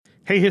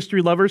Hey,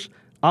 history lovers.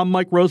 I'm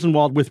Mike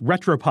Rosenwald with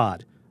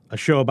Retropod, a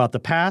show about the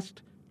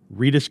past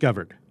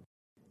rediscovered.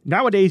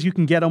 Nowadays, you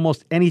can get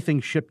almost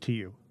anything shipped to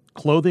you.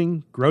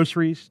 Clothing,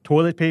 groceries,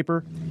 toilet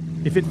paper.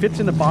 If it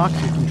fits in a box,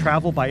 it can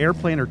travel by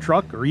airplane or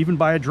truck or even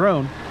by a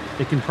drone.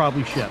 It can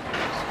probably ship.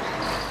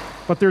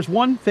 But there's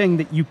one thing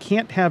that you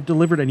can't have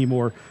delivered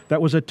anymore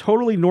that was a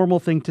totally normal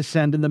thing to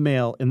send in the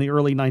mail in the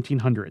early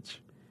 1900s.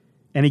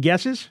 Any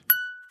guesses?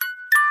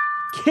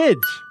 Kids.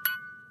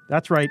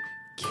 That's right,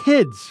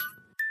 kids.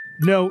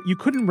 No, you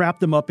couldn't wrap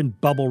them up in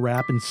bubble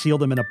wrap and seal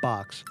them in a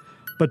box.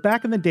 But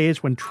back in the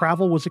days when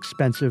travel was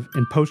expensive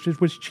and postage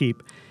was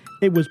cheap,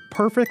 it was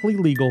perfectly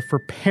legal for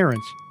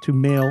parents to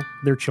mail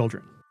their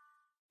children.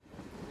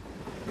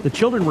 The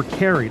children were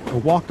carried or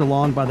walked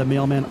along by the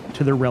mailman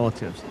to their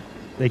relatives.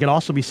 They could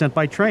also be sent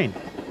by train.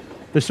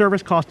 The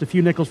service cost a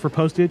few nickels for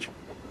postage,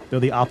 though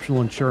the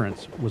optional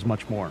insurance was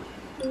much more.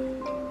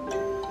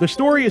 The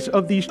stories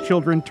of these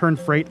children turned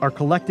freight are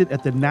collected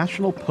at the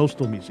National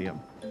Postal Museum.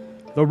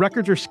 Though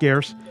records are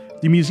scarce,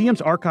 the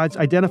museum's archives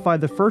identify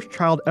the first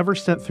child ever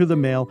sent through the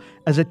mail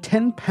as a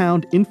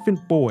 10-pound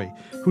infant boy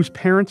whose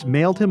parents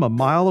mailed him a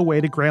mile away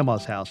to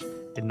Grandma's house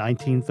in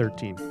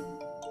 1913.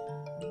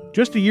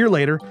 Just a year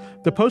later,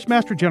 the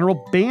Postmaster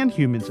General banned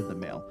humans in the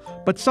mail,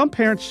 but some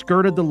parents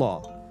skirted the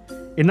law.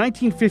 In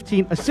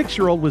 1915, a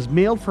 6-year-old was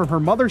mailed from her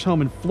mother's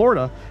home in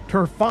Florida to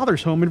her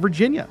father's home in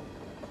Virginia.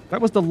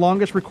 That was the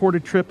longest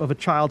recorded trip of a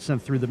child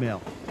sent through the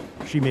mail.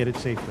 She made it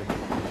safely.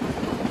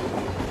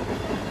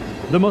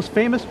 The most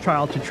famous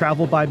child to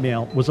travel by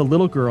mail was a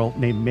little girl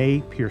named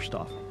May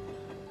Pierstoff.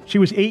 She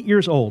was 8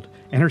 years old,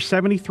 and her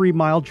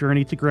 73-mile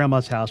journey to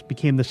Grandma's house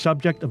became the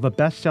subject of a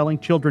best-selling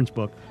children's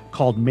book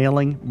called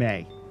Mailing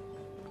May.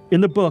 In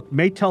the book,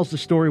 May tells the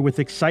story with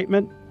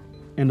excitement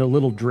and a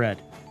little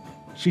dread.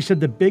 She said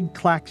the big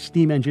clack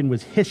steam engine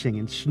was hissing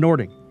and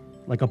snorting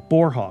like a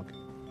boar hog.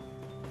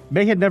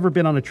 May had never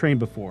been on a train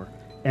before,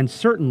 and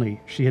certainly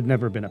she had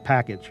never been a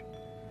package.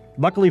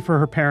 Luckily for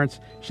her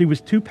parents, she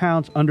was 2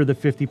 pounds under the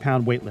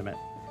 50-pound weight limit.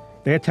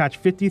 They attached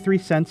 53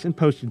 cents in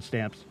postage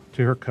stamps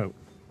to her coat.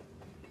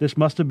 This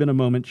must have been a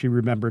moment she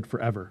remembered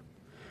forever.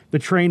 The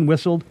train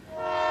whistled,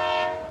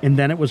 and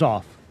then it was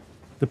off.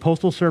 The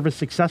Postal Service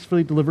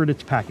successfully delivered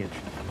its package.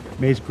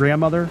 May's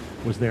grandmother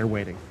was there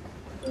waiting.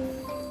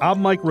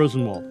 I'm Mike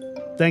Rosenwald.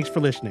 Thanks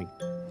for listening.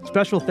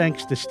 Special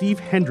thanks to Steve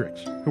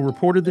Hendricks, who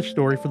reported this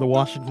story for the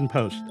Washington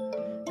Post.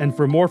 And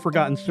for more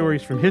forgotten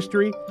stories from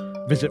history,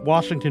 visit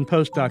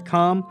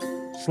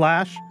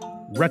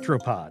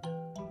WashingtonPost.com/Retropod.